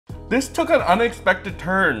This took an unexpected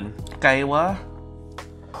turn. Kaiwa.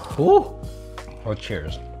 Ooh. Oh,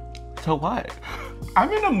 cheers. To what? I'm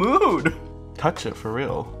in a mood. Touch it for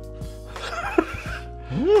real.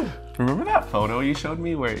 Remember that photo you showed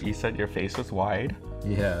me where you said your face was wide?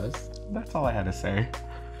 Yes. That's all I had to say.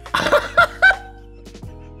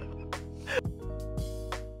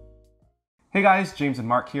 Hey guys, James and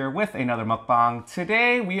Mark here with another mukbang.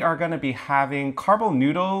 Today we are going to be having carbo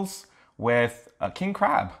noodles with king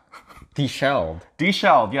crab. Deshelled.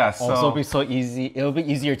 Deshelled, yes. Also, so, it'll be so easy. It'll be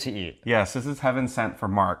easier to eat. Yes, this is heaven sent for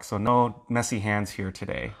Mark, so no messy hands here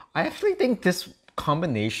today. I actually think this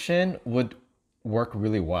combination would work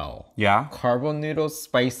really well. Yeah? Carbo noodles,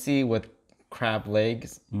 spicy with crab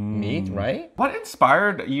legs, meat, right? What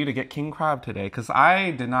inspired you to get king crab today? Because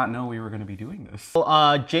I did not know we were going to be doing this.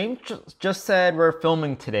 Well, James just said we're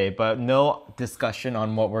filming today, but no discussion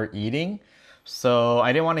on what we're eating. So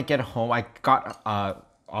I didn't want to get home. I got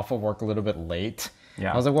off of work a little bit late.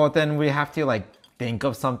 Yeah. I was like, well, then we have to like think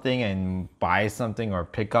of something and buy something or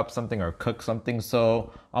pick up something or cook something.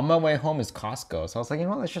 So on my way home is Costco. So I was like, you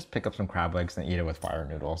know what, let's just pick up some crab legs and eat it with fire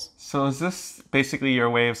noodles. So is this basically your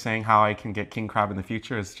way of saying how I can get king crab in the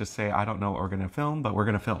future? Is just say, I don't know what we're going to film, but we're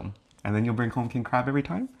going to film. And then you'll bring home king crab every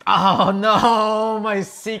time? Oh no, my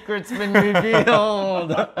secret's been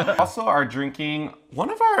revealed. Also are drinking one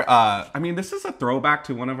of our, I mean, this is a throwback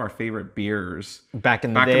to one of our favorite beers. Back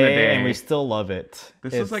in the day, and we still love it.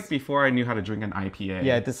 This is like before I knew how to drink an IPA.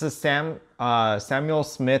 Yeah, this is Samuel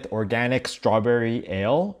Smith Organic Strawberry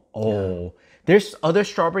Ale. Oh, yeah. There's other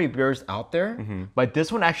strawberry beers out there, but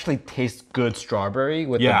this one actually tastes good strawberry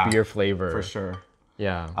with the beer flavor. For sure.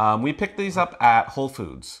 Yeah. We picked these up at Whole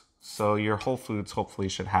Foods. So your Whole Foods hopefully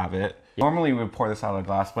should have it. Normally we would pour this out of a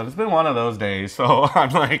glass, but it's been one of those days, so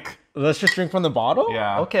I'm like... Let's just drink from the bottle?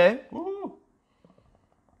 Yeah. Okay. Woo.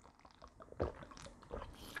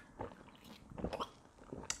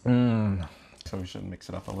 So we should mix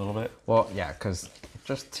it up a little bit. Well, yeah, because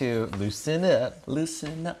just to loosen up.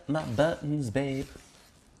 Loosen up my buttons, babe.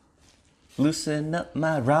 Loosen up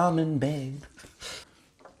my ramen, babe.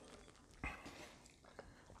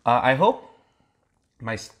 I hope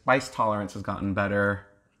my spice tolerance has gotten better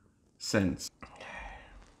since.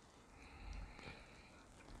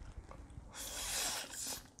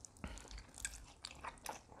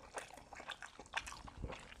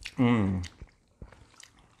 How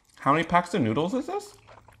many packs of noodles is this?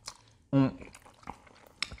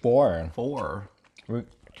 4. 4.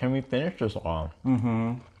 Can we finish this all?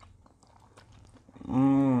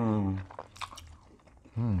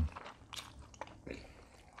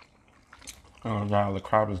 Oh wow, the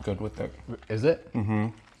crab is good with it. Is it?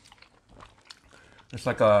 It's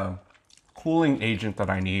like a cooling agent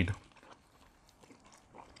that I need.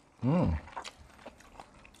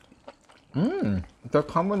 The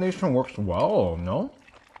combination works well, no?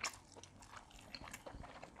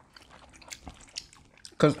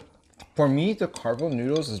 Because for me, the carbo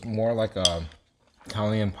noodles is more like a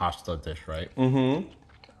Italian pasta dish, right?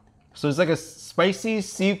 So it's like a spicy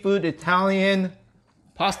seafood Italian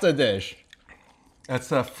pasta dish.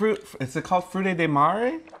 It's a fruit. Is it called frutte de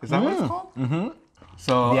mare? Is that what it's called?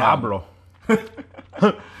 So Diablo.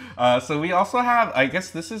 So we also have. I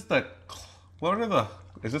guess this is the. What are the?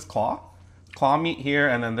 Is this claw? Claw meat here,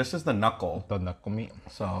 and then this is the knuckle. The knuckle meat.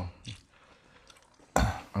 So.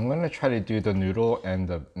 I'm gonna try to do the noodle and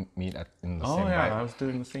the meat in the same bite. I was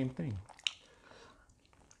doing the same thing.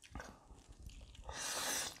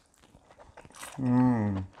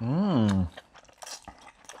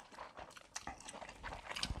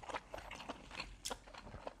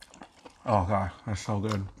 Oh god, that's so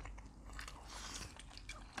good.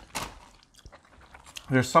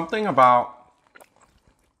 There's something about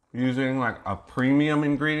using like a premium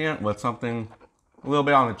ingredient with something a little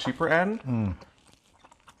bit on the cheaper end.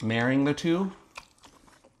 Marrying the two,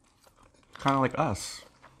 kind of like us.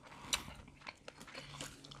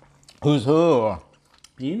 Who's who?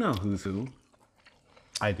 You know who's who.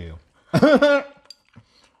 I do.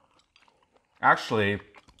 Actually,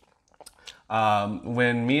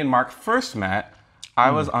 when me and Mark first met, I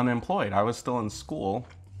was unemployed. I was still in school.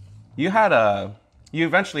 You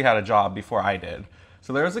eventually had a job before I did.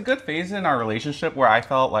 So there was a good phase in our relationship where I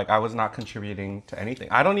felt like I was not contributing to anything.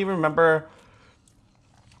 I don't even remember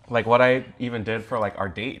like what I even did for like our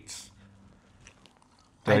dates.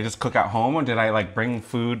 Did I just cook at home, or did I like bring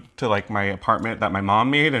food to like my apartment that my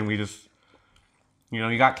mom made and we just, you know,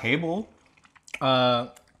 you got cable.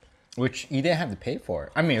 Which you didn't have to pay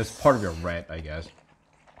for. I mean, it was part of your rent, I guess.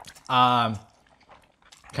 Can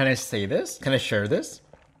I say this? Can I share this?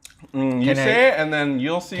 You say it, and then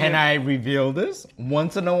you'll see. Can I reveal this?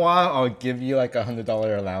 Once in a while, I'll give you like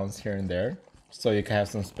 $100 allowance here and there, so you can have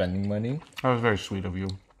some spending money. That was very sweet of you.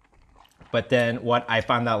 But then what I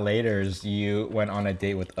found out later is you went on a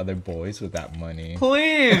date with other boys with that money.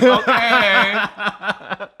 Please, okay.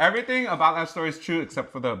 Everything about that story is true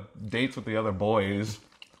except for the dates with the other boys.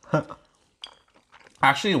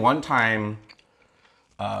 Actually, one time,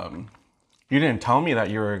 you didn't tell me that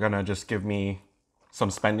you were gonna just give me some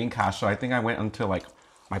spending cash, so I think I went into like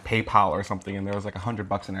my PayPal or something, and there was like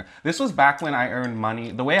 $100 in there. This was back when I earned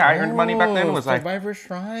money. The way I earned money back then was like Survivor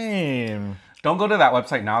Shrine. Don't go to that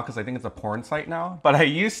website now because I think it's a porn site now. But I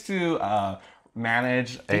used to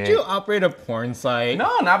manage. Did you operate a porn site?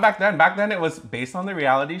 No, not back then. Back then it was based on the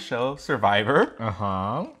reality show Survivor.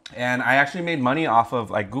 And I actually made money off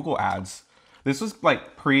of like Google ads. This was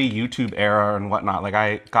like pre-YouTube era and whatnot. Like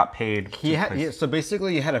I got paid. So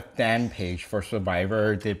basically you had a fan page for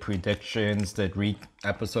Survivor, did predictions, did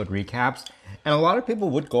episode recaps, and a lot of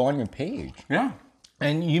people would go on your page. Yeah.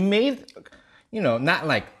 And you made, not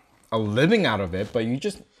like a living out of it, but you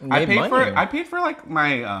just made money. I paid for like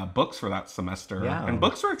my books for that semester. Yeah. And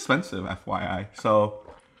books were expensive, FYI. So.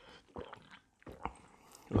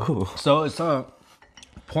 Ooh. So it's a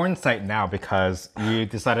porn site now because you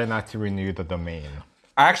decided not to renew the domain.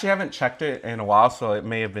 I actually haven't checked it in a while, so it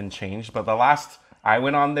may have been changed. But the last I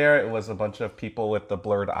went on there, it was a bunch of people with the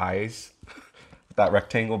blurred eyes. That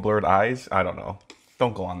rectangle blurred eyes. I don't know.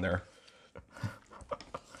 Don't go on there.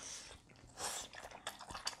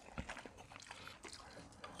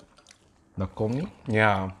 Nakomi?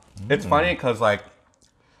 Yeah. It's funny because like,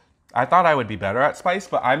 I thought I would be better at spice,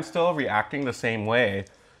 but I'm still reacting the same way.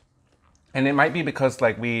 And it might be because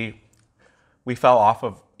like we fell off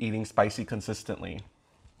of eating spicy consistently.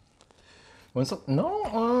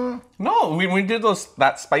 No, when we did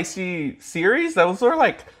that spicy series, those were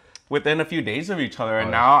like within a few days of each other, and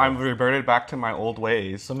now I'm reverted back to my old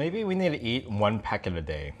ways. So maybe we need to eat 1 packet a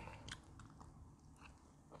day.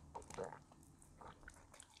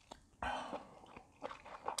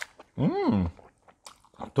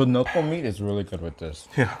 The knuckle meat is really good with this.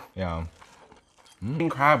 Yeah. Yeah. King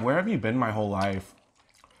crab, where have you been my whole life?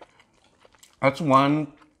 That's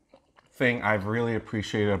one thing I've really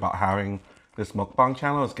appreciated about having this mukbang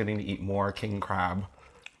channel is getting to eat more king crab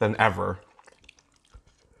than ever.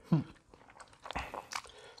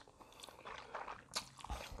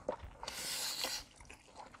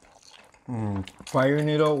 Fire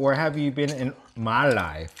Noodle, where have you been in my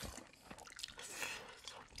life?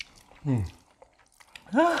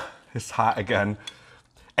 It's hot again.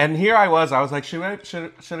 And here I was like, should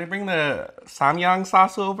I bring the samyang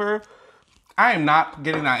sauce over? I am not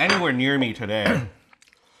getting that anywhere near me today.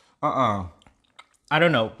 I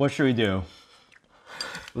don't know. What should we do?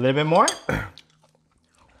 A little bit more?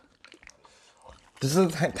 This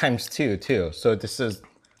is times 2 too. So this is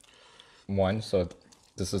 1, so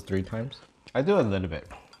this is 3 times. I do a little bit.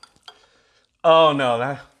 Oh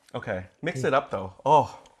no, okay. Mix it up though.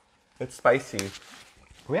 Oh, it's spicy.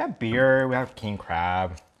 We have beer, we have king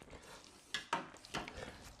crab.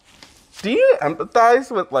 Do you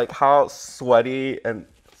empathize with like how sweaty and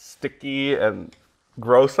sticky and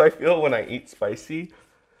gross I feel when I eat spicy?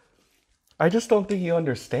 I just don't think you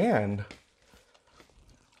understand.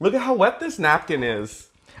 Look at how wet this napkin is.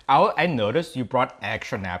 I noticed you brought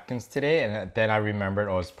extra napkins today, and then I remembered,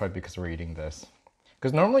 oh, it's probably because we're eating this.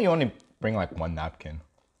 Because normally you only bring like 1 napkin.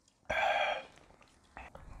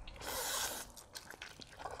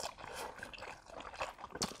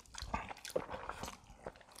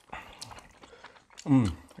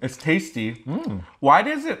 It's tasty. Why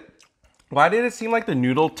did it seem like the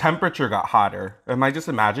noodle temperature got hotter? Am I just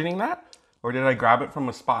imagining that? Or did I grab it from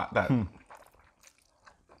a spot that...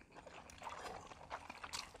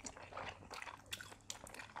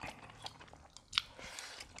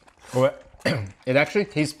 It actually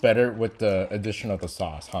tastes better with the addition of the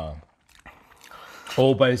sauce, huh?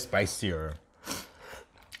 Oh, but it's spicier.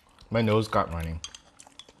 My nose got running.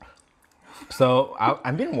 So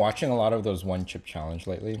I've been watching a lot of those 1 chip challenge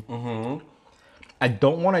lately. I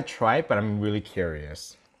don't want to try it, but I'm really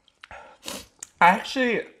curious. I'm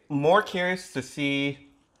actually more curious to see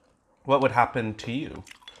what would happen to you.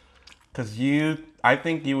 Because I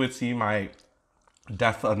think you would see my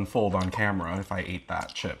death unfold on camera if I ate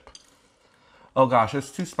that chip. Oh gosh,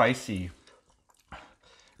 it's too spicy.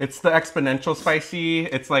 It's the exponential spicy.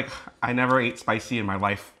 It's like I never ate spicy in my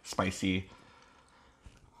life spicy.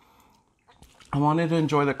 I wanted to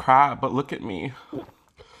enjoy the crab, but look at me.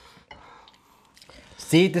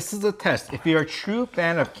 See, this is a test. If you're a true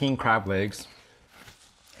fan of king crab legs,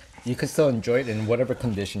 you can still enjoy it in whatever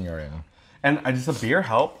condition you're in. And does a beer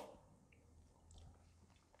help?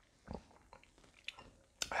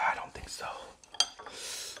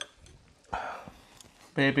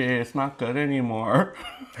 Baby, it's not good anymore.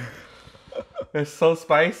 It's so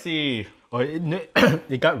spicy. Oh,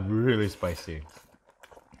 it got really spicy.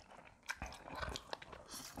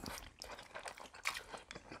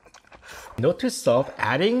 Note to self,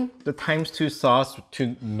 adding the ×2 sauce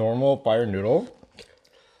to normal fire noodle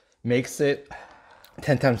makes it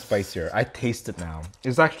 10 times spicier. I taste it now.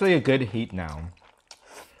 It's actually a good heat now.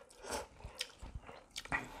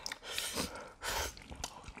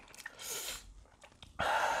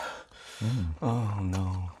 Oh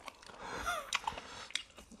no.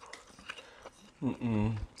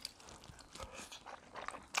 Mm-mm.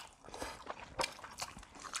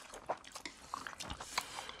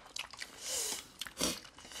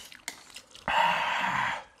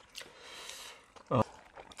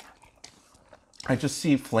 I just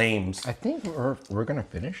see flames. I think we're gonna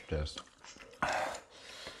finish this.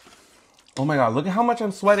 Oh my god, look at how much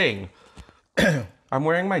I'm sweating. I'm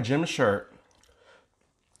wearing my gym shirt.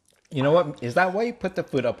 You know what? Is that why you put the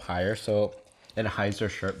food up higher so it hides your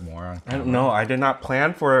shirt more on camera? I don't know. I did not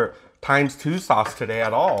plan for ×2 sauce today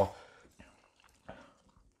at all.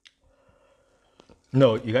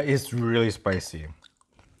 No, you guys, it's really spicy.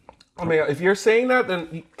 Oh my god, if you're saying that,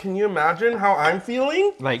 then can you imagine how I'm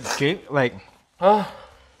feeling? Like,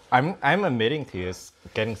 I'm admitting to you, it's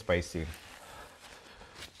getting spicy.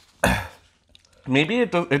 Maybe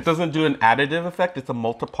it doesn't do an additive effect, it's a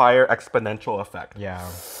multiplier exponential effect. Yeah.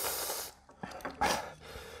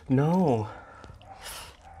 No.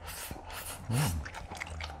 I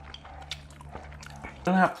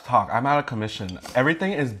don't have to talk. I'm out of commission.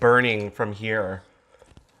 Everything is burning from here.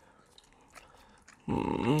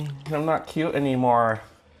 I'm not cute anymore.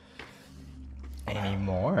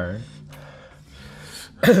 Anymore?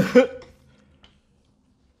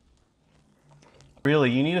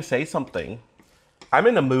 Really, you need to say something. I'm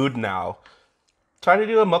in a mood now. Try to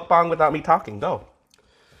do a mukbang without me talking. Go.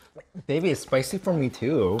 Baby, it's spicy for me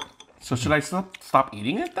too. So should I stop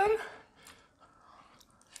eating it then?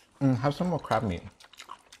 Have some more crab meat.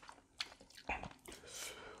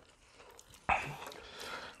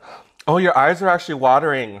 Oh, your eyes are actually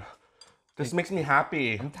watering. This makes me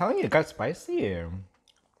happy. I'm telling you, it got spicy.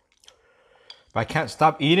 But I can't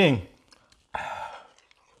stop eating.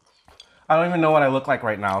 I don't even know what I look like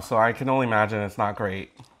right now, so I can only imagine it's not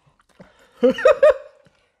great.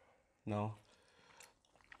 No.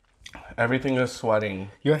 Everything is sweating.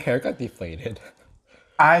 Your hair got deflated.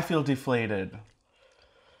 I feel deflated.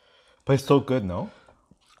 But it's so good, no?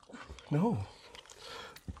 No.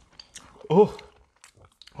 Oh.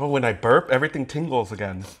 Oh, when I burp, everything tingles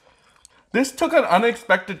again. This took an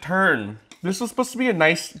unexpected turn. This was supposed to be a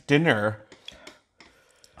nice dinner.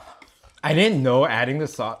 I didn't know adding the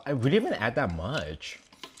sauce. We didn't even add that much.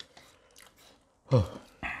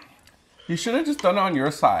 You should have just done it on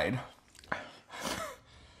your side.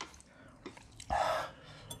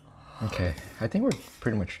 Okay, I think we're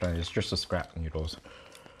pretty much done. It's just the scrap noodles.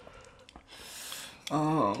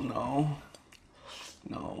 Oh, no.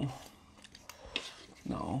 No.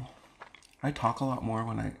 No. I talk a lot more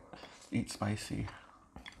when I eat spicy.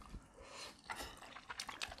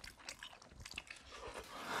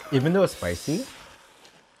 Even though it's spicy,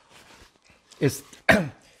 it's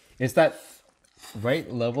it's that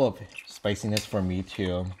right level of spiciness for me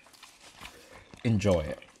to enjoy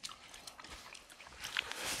it.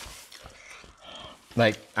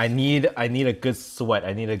 Like I need a good sweat.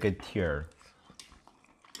 I need a good tear.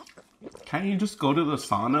 Can't you just go to the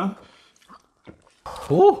sauna?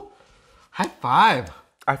 Ooh, high five.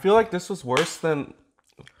 I feel like this was worse than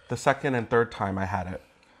the second and third time I had it.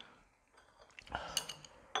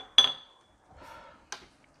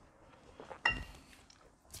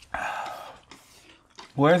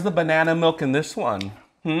 Where's the banana milk in this one?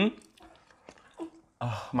 Oh,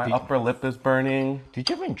 my upper lip is burning. Did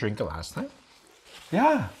you even drink it last time?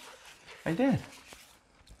 Yeah, I did.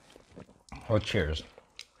 Oh, cheers.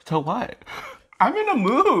 To what? I'm in a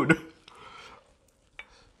mood.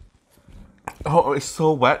 Oh, it's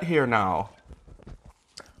so wet here now.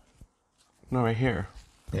 No, right here.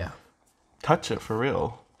 Yeah. Touch it for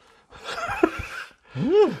real.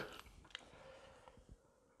 You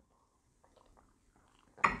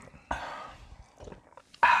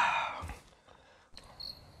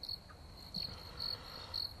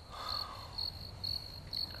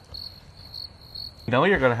know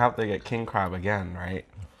you're gonna have to get king crab again, right?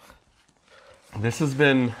 This has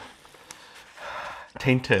been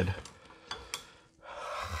tainted.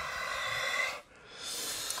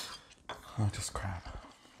 Oh, just crab.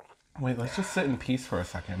 Wait, let's just sit in peace for a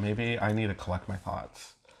second. Maybe I need to collect my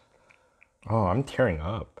thoughts. Oh, I'm tearing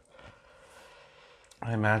up.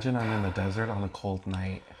 I imagine I'm in the desert on a cold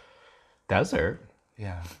night. Desert?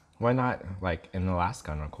 Yeah. Why not like in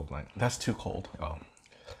Alaska on a cold night? That's too cold. Oh.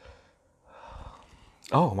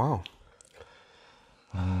 Oh, wow.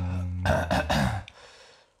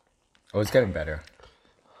 Oh, it's getting better.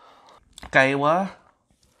 Kaiwa.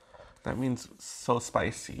 That means so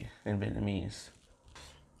spicy in Vietnamese.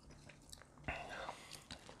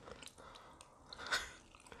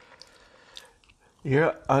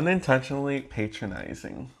 You're unintentionally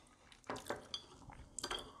patronizing.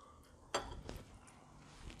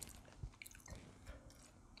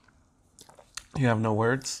 You have no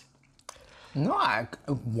words? No,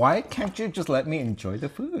 why can't you just let me enjoy the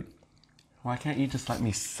food? Why can't you just let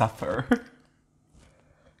me suffer?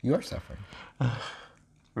 You're suffering.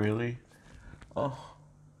 Really? Oh,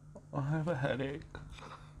 I have a headache.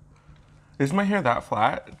 Is my hair that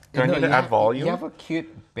flat? Do I need to add volume? You have a cute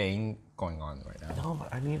bang going on right now. No,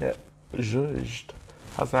 but I need it zhuzhed.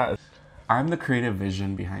 How's that? I'm the creative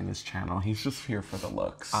vision behind this channel. He's just here for the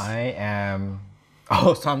looks. I am...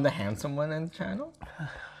 Oh, so I'm the handsome one in the channel?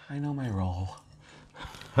 I know my role.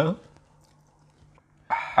 Huh?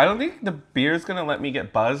 I don't think the beer is gonna let me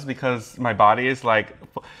get buzzed because my body is like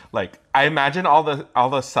I imagine all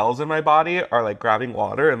the cells in my body are like grabbing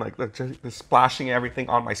water and like they're splashing everything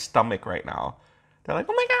on my stomach right now. They're like,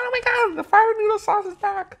 oh my god, the fire noodle sauce is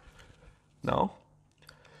back. No.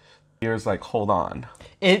 Beer's like, hold on.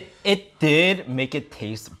 It did make it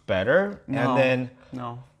taste better, No, and then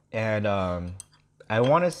no. And I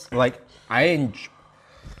want to like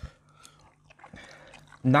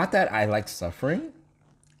not that I like suffering,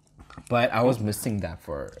 but I was missing that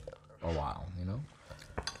for a while, you know?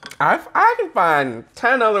 I can find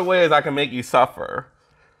 10 other ways I can make you suffer.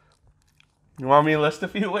 You want me to list a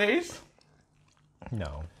few ways?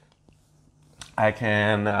 No. I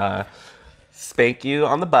can spank you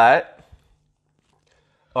on the butt.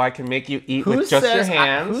 Or I can make you eat with just your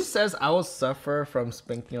hands. Who says I will suffer from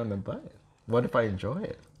spanking on the butt? What if I enjoy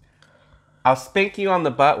it? I'll spank you on the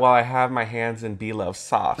butt while I have my hands in B-Love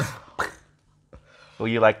sauce. Will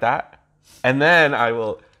you like that? And then I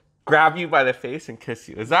will grab you by the face and kiss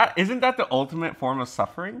you. Isn't that the ultimate form of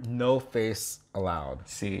suffering? No face allowed.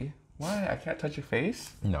 See? Why? I can't touch your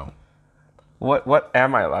face? No. What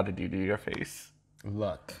am I allowed to do to your face?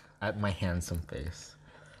 Look at my handsome face.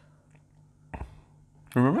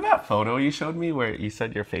 Remember that photo you showed me where you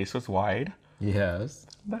said your face was wide? Yes.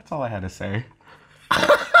 That's all I had to say.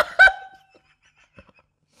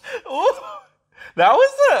 That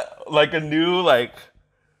was a new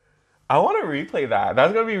I want to replay that.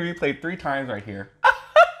 That's going to be replayed 3 times right here.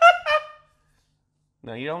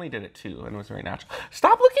 No, you only did it 2 and it was very natural.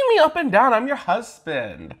 Stop looking me up and down. I'm your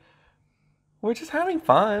husband. We're just having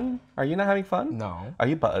fun. Are you not having fun? No. Are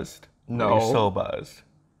you buzzed? No. You're so buzzed.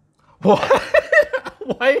 What?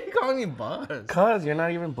 Why are you calling me buzz? Cause you're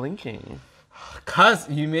not even blinking. Cause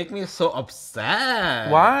you make me so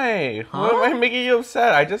upset. Why? Huh? What am I making you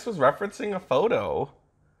upset? I just was referencing a photo.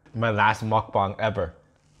 My last mukbang ever.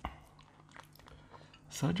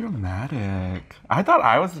 So dramatic. I thought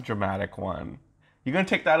I was the dramatic one. You gonna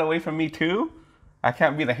take that away from me too? I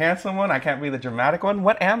can't be the handsome one. I can't be the dramatic one.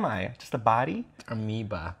 What am I? Just a body?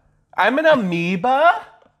 Amoeba. I'm an amoeba?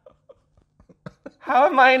 How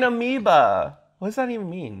am I an amoeba? What does that even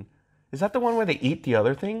mean? Is that the one where they eat the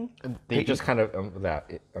other thing? They just kind of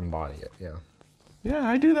embody it, yeah. Yeah,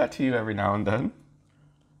 I do that to you every now and then.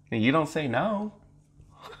 And you don't say no.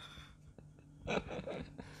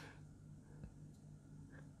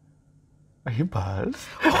 Are you buzzed?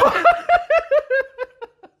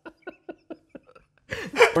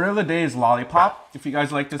 Word of the day is lollipop. If you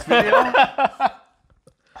guys like this video.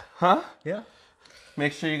 Huh? Yeah.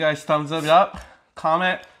 Make sure you guys thumbs it up,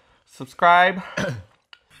 comment, subscribe.